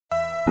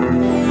Morning,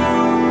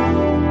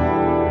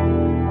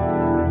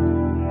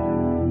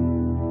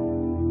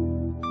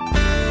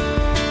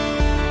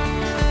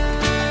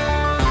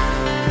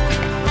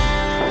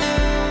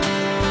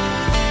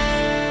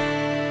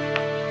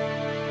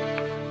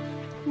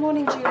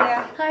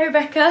 Julia. Hi,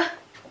 Rebecca.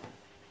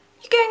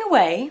 You going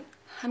away?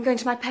 I'm going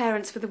to my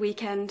parents for the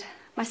weekend.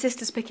 My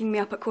sister's picking me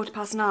up at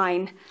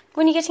 9:15.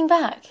 When are you getting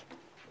back?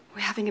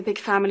 We're having a big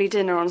family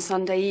dinner on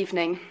Sunday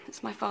evening.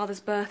 It's my father's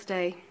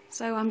birthday,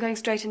 so I'm going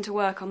straight into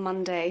work on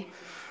Monday.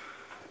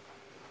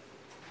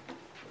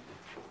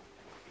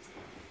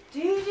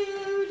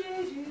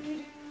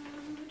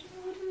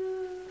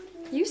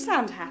 You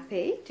sound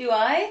happy. Do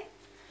I?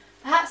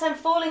 Perhaps I'm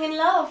falling in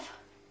love.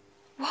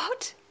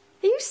 What?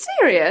 Are you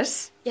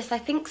serious? Yes, I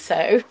think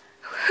so.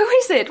 Who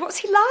is it? What's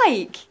he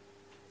like?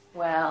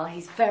 Well,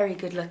 he's very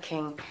good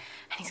looking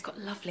and he's got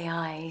lovely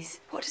eyes.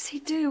 What does he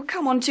do?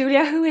 Come on,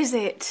 Julia, who is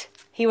it?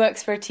 He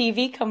works for a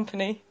TV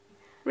company.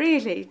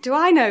 Really? Do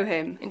I know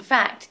him? In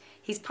fact,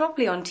 he's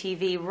probably on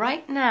TV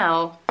right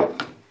now.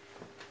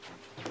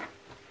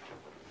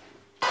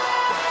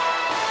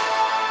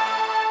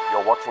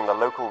 You're watching the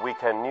local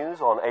weekend news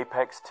on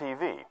Apex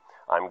TV.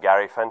 I'm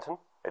Gary Fenton.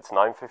 It's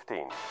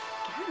 9:15.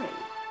 Gary?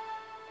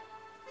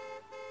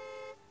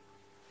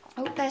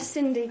 Oh, there's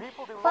Cindy.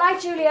 Bye,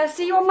 Julia.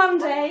 See you on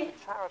Monday.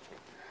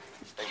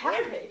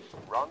 Gary?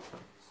 Run,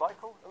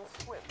 cycle and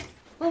swim.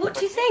 Well, what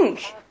do you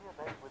think?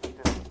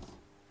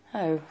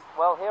 Oh.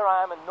 Well, here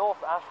I am in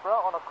North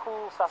Ashborough on a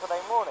cool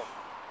Saturday morning.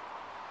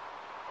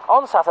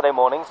 On Saturday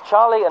mornings,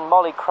 Charlie and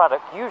Molly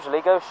Craddock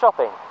usually go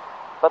shopping.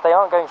 But they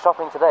aren't going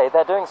shopping today.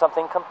 They're doing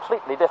something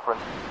completely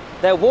different.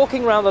 They're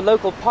walking around the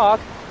local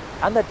park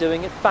and they're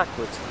doing it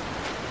backwards.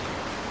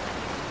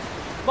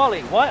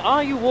 Molly, why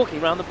are you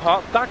walking around the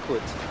park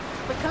backwards?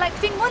 We're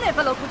collecting money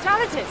for local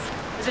charities.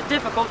 Is it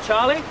difficult,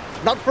 Charlie?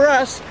 Not for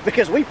us,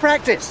 because we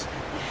practice.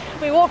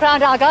 We walk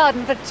around our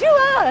garden for 2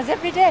 hours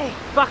every day.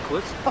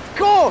 Backwards? Of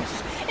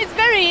course. It's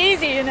very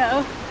easy, you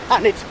know.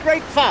 And it's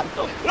great fun.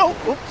 Oh,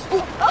 oops.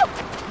 Oh.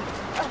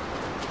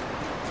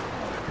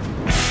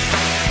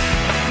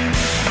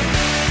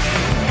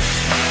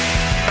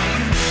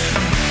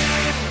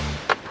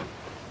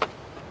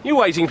 You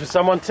waiting for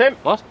someone, Tim?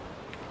 What?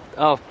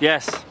 Oh,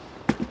 yes.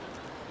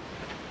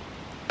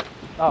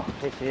 Oh,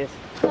 here she is.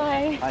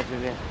 Hi. Hi,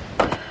 Julia.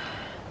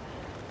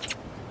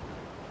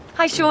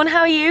 Hi, Sean.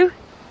 How are you?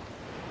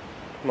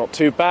 Not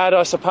too bad,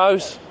 I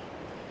suppose.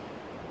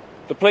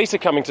 The police are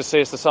coming to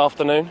see us this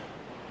afternoon.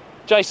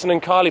 Jason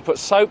and Kylie put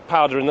soap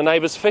powder in the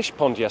neighbour's fish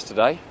pond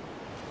yesterday.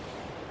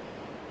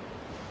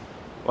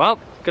 Well,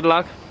 good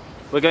luck.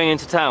 We're going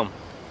into town.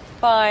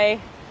 Bye.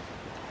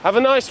 Have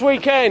a nice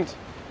weekend.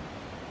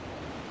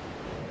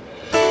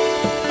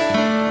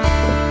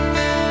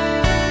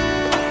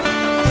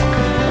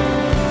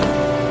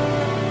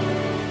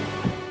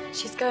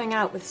 She's going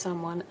out with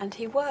someone, and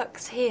he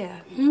works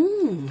here.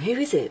 Who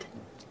is it?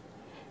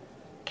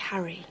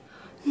 Carrie.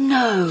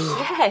 No.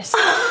 Yes.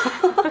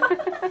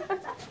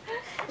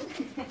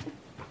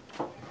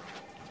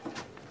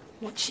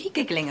 What's she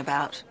giggling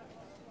about?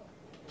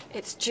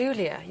 It's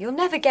Julia. You'll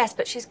never guess,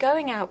 but she's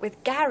going out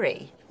with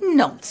Gary.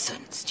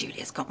 Nonsense.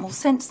 Julia's got more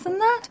sense than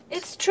that.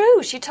 It's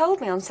true. She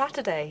told me on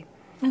Saturday.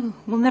 Oh,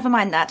 well, never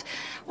mind that.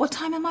 What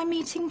time am I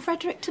meeting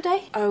Frederick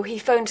today? Oh, he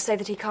phoned to say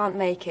that he can't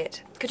make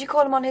it. Could you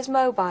call him on his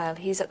mobile?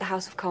 He's at the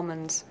House of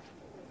Commons.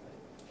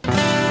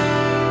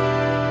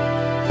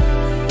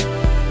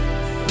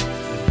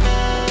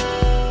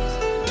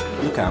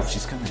 Look out,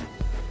 she's coming.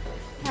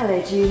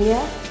 Hello, Julia.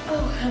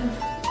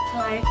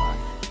 Hi.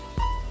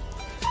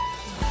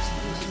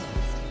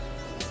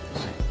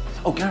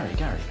 Oh, Gary.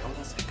 Oh,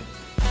 that's good.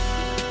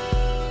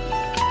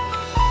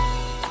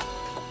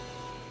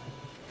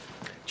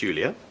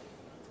 Julia?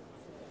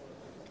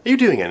 Are you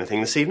doing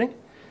anything this evening?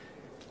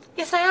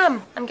 Yes, I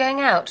am. I'm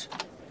going out.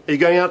 Are you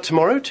going out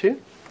tomorrow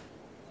too?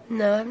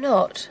 No, I'm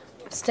not.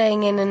 I'm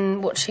staying in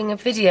and watching a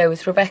video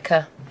with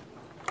Rebecca.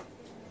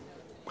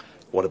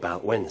 What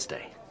about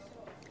Wednesday?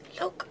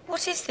 Look,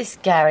 what is this,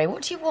 Gary?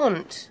 What do you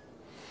want?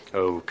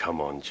 Oh,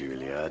 come on,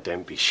 Julia.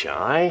 Don't be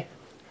shy.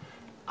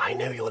 I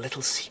know your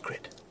little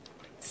secret.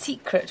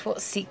 Secret?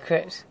 What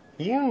secret?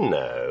 You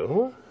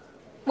know.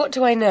 What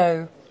do I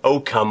know? Oh,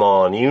 come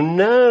on. You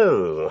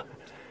know.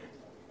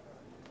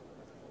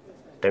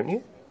 Don't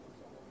you?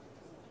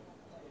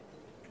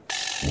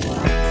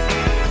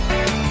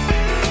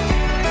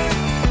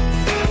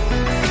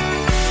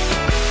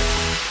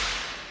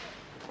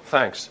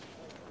 Thanks.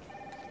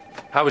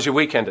 How was your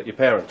weekend at your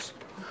parents'?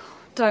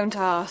 Don't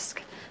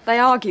ask. They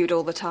argued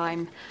all the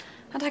time.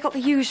 And I got the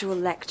usual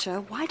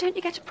lecture. Why don't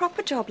you get a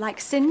proper job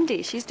like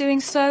Cindy? She's doing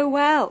so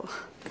well.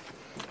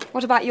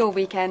 What about your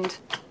weekend?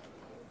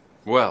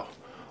 Well,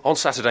 on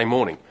Saturday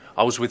morning,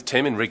 I was with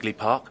Tim in Wrigley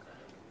Park.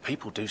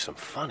 People do some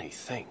funny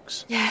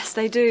things. Yes,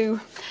 they do.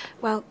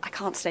 Well, I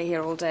can't stay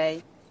here all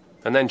day.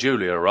 And then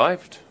Julia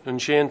arrived, and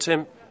she and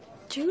Tim...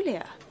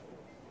 Julia?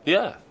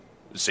 Yeah,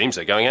 it seems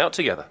they're going out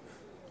together.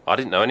 I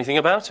didn't know anything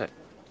about it.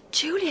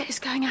 Julia is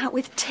going out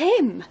with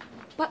Tim.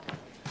 But...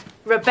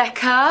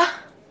 Rebecca?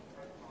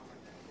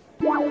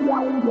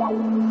 So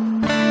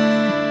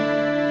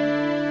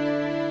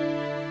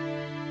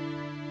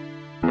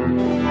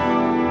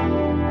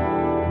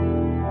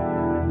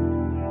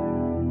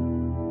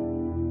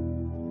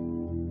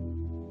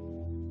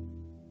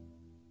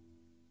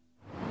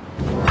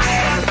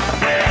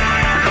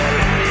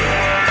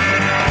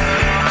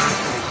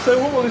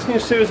what will this new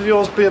series of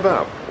yours be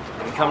about?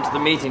 When you come to the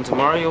meeting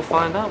tomorrow, you'll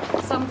find out.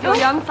 Some for your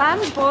young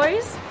fans,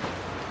 boys.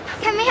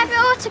 Can we have your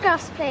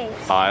autographs, please?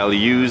 I'll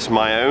use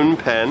my own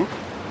pen.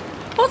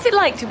 What's it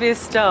like to be a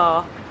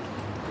star?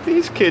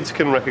 These kids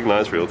can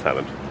recognise real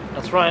talent.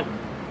 That's right.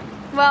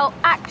 Well,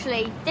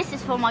 actually, this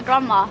is for my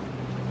grandma.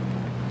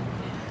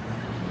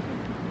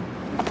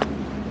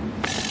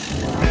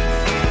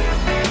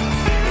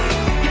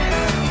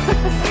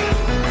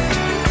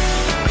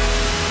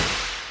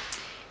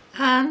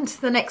 And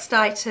the next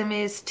item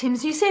is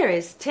Tim's new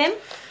series. Tim?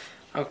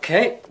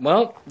 Okay,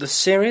 well, the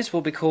series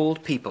will be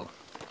called People.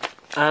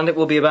 And it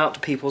will be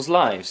about people's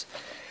lives.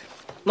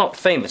 Not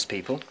famous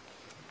people,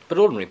 but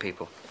ordinary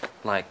people.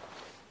 Like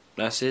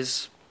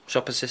nurses,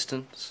 shop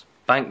assistants,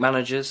 bank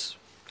managers,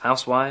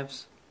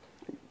 housewives.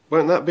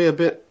 Won't that be a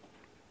bit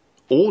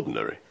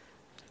ordinary?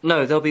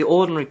 No, they'll be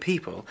ordinary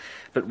people,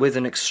 but with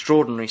an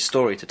extraordinary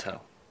story to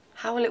tell.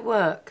 How will it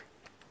work?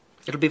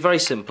 It'll be very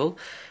simple.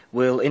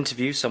 We'll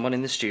interview someone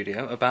in the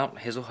studio about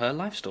his or her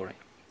life story.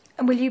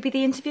 And will you be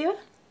the interviewer?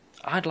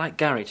 I'd like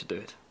Gary to do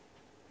it.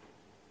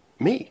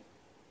 Me?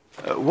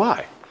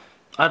 Why?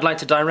 I'd like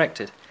to direct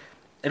it.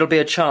 It'll be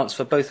a chance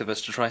for both of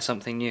us to try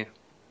something new.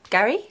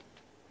 Gary?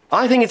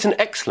 I think it's an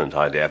excellent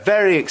idea.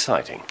 Very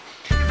exciting.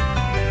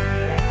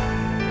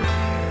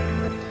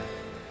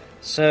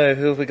 So,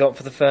 who have we got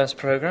for the first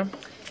programme?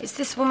 It's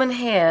this woman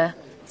here,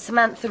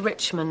 Samantha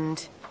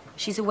Richmond.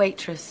 She's a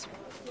waitress.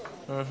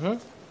 Mm-hmm.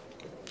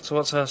 So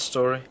what's her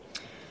story?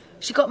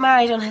 She got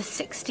married on her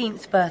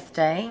 16th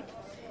birthday.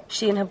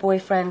 She and her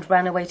boyfriend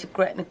ran away to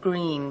Gretna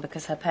Green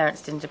because her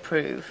parents didn't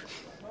approve.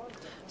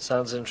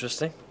 Sounds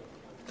interesting.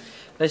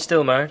 They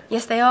still married?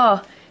 Yes, they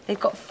are. They've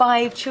got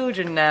 5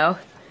 children now.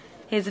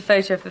 Here's a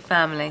photo of the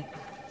family.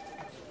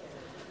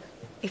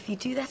 If you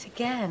do that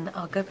again,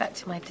 I'll go back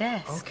to my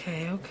desk.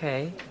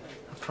 Okay.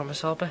 I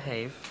promise I'll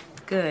behave.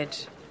 Good.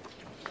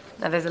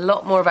 Now, there's a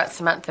lot more about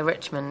Samantha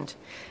Richmond.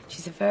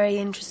 She's a very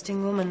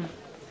interesting woman.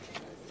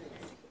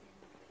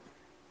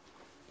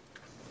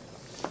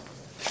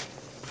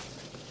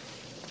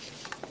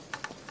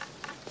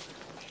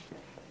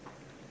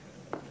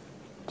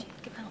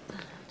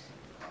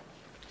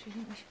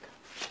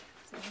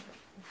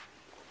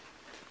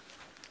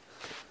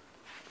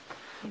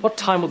 What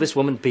time will this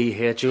woman be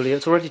here, Julia?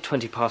 It's already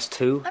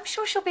 2:20. I'm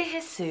sure she'll be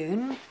here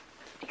soon.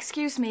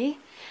 Excuse me.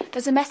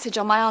 There's a message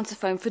on my answer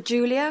phone for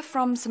Julia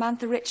from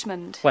Samantha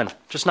Richmond. When?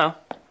 Just now?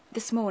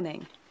 This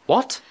morning.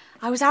 What?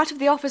 I was out of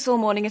the office all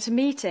morning at a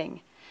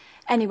meeting.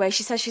 Anyway,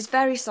 she says she's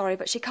very sorry,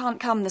 but she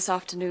can't come this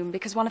afternoon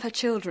because one of her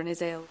children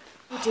is ill.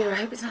 Oh, dear, I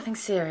hope it's nothing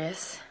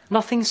serious.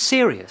 Nothing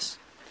serious?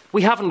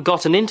 We haven't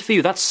got an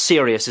interview. That's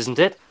serious, isn't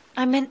it?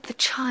 I meant the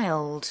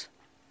child.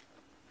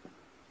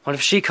 Well,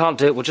 if she can't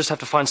do it, we'll just have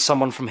to find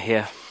someone from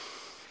here.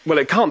 Well,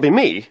 it can't be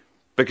me,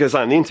 because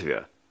I'm the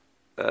interviewer.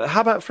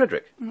 How about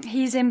Frederick?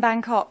 He's in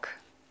Bangkok.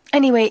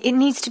 Anyway, it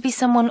needs to be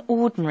someone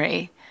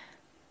ordinary.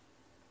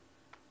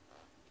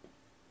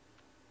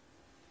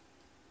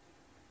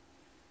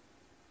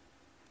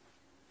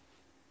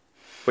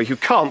 Well, you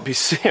can't be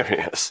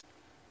serious.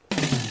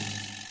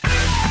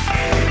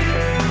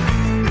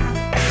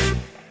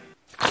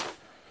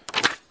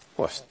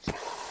 What?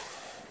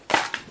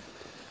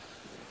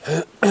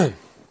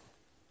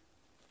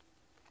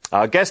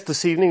 Our guest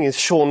this evening is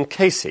Sean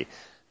Casey,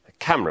 a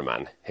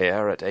cameraman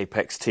here at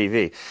Apex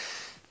TV.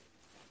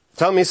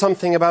 Tell me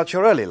something about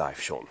your early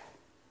life, Sean.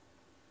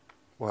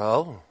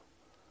 Well,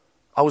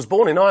 I was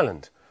born in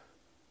Ireland,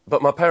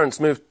 but my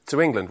parents moved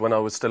to England when I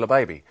was still a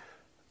baby,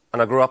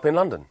 and I grew up in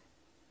London.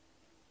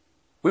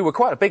 We were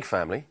quite a big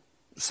family,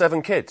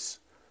 7 kids.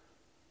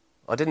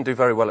 I didn't do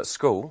very well at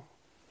school,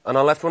 and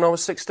I left when I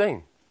was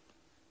 16.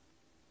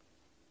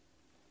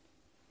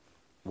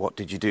 What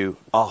did you do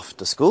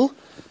after school?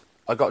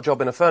 I got a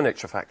job in a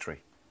furniture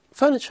factory.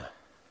 Furniture.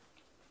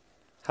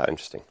 How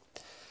interesting.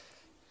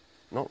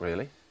 Not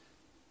really.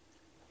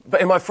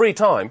 But in my free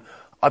time,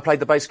 I played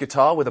the bass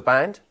guitar with a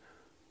band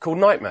called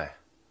Nightmare.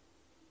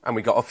 And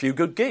we got a few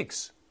good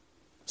gigs.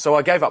 So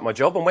I gave up my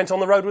job and went on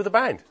the road with the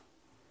band.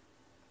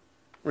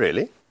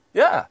 Really?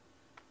 Yeah.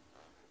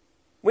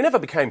 We never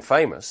became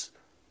famous,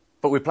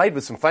 but we played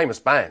with some famous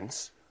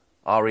bands.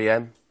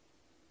 R.E.M.,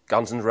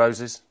 Guns N'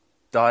 Roses,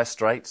 Dire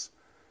Straits.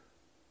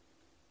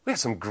 We had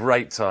some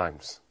great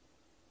times.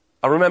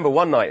 I remember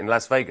one night in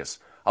Las Vegas,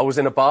 I was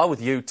in a bar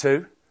with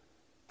U2.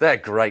 They're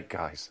great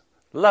guys.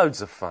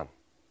 Loads of fun.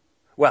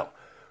 Well,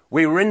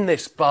 we were in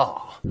this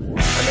bar, and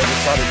they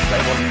decided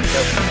they wanted to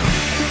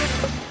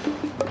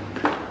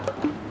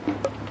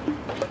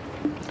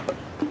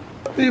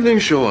go. Evening,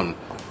 Sean.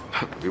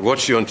 We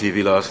watched you on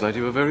TV last night.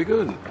 You were very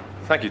good.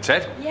 Thank you,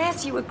 Ted.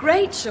 Yes, you were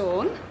great,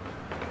 Sean.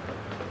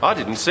 I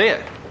didn't see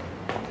it.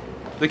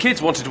 The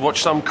kids wanted to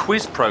watch some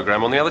quiz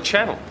programme on the other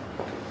channel.